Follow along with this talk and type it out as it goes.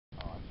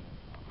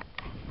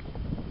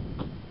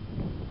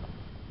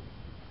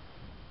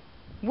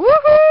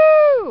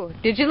Woohoo!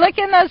 Did you look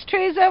in those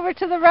trees over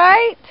to the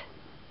right?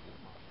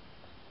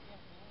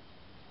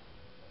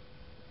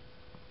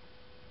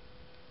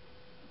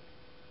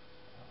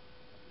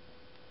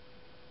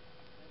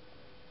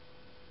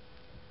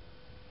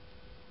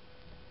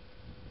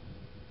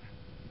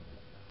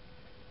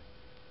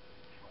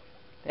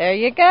 There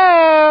you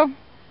go.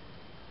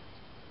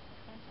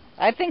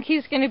 I think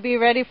he's going to be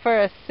ready for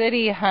a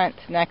city hunt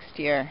next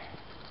year.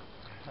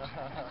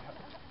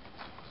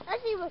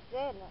 Let's see what's in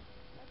it.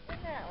 What's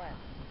in that one?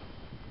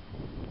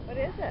 What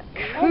is it?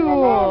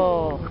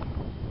 Cool.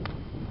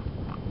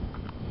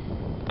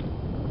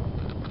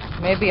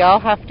 Maybe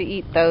I'll have to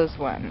eat those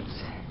ones.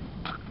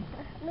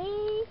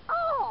 Me?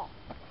 Oh!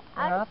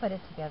 I'll put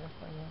it together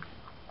for you.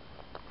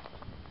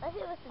 Let's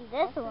see what's in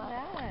this one.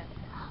 That one?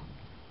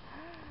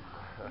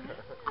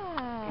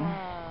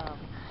 Wow.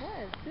 That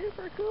is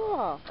super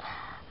cool.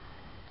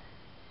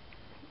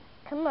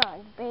 Come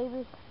on,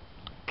 baby.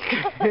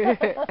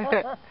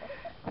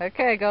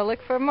 Okay, go look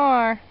for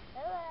more.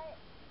 Alright.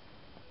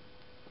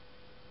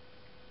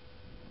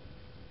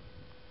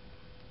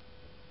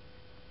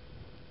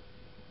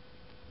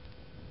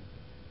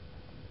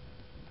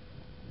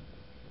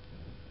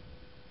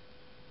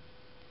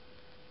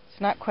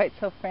 It's not quite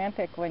so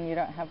frantic when you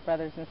don't have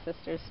brothers and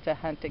sisters to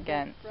hunt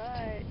against.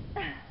 Right.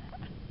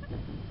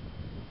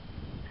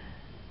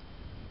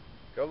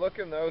 Go look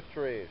in those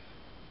trees.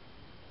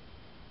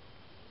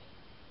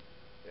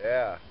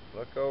 Yeah,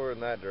 look over in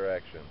that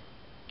direction.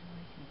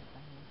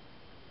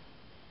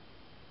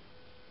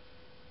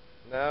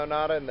 No,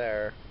 not in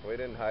there. We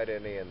didn't hide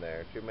any in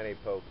there. Too many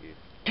pokies.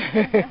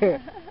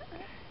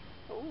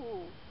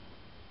 Ooh.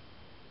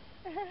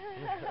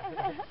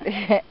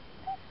 Yay!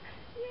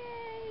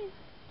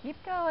 Keep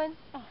going.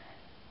 Oh.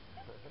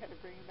 Gotta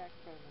bring it back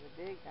from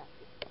the big apple.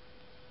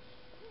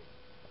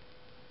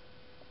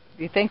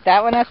 Do you think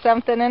that one has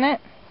something in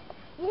it?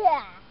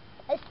 Yeah.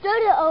 I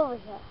started over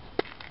here.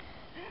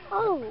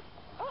 Oh.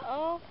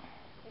 Uh-oh.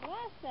 We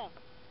lost them.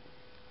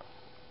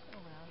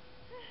 Oh,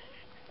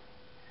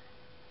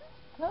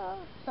 well. Oh,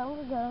 some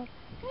we go.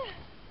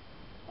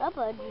 I'll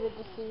put you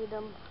to see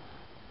them.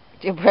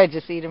 You'll probably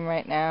just eat them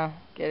right now.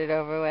 Get it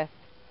over with.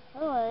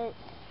 Alright.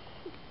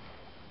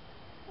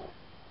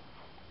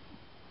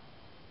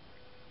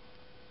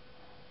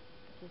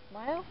 Did you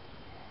smile?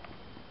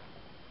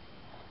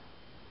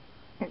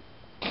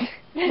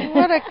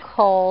 What a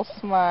Cole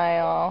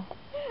smile.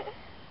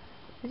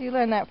 Did you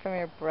learn that from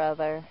your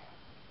brother?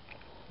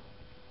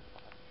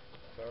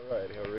 It's alright, he'll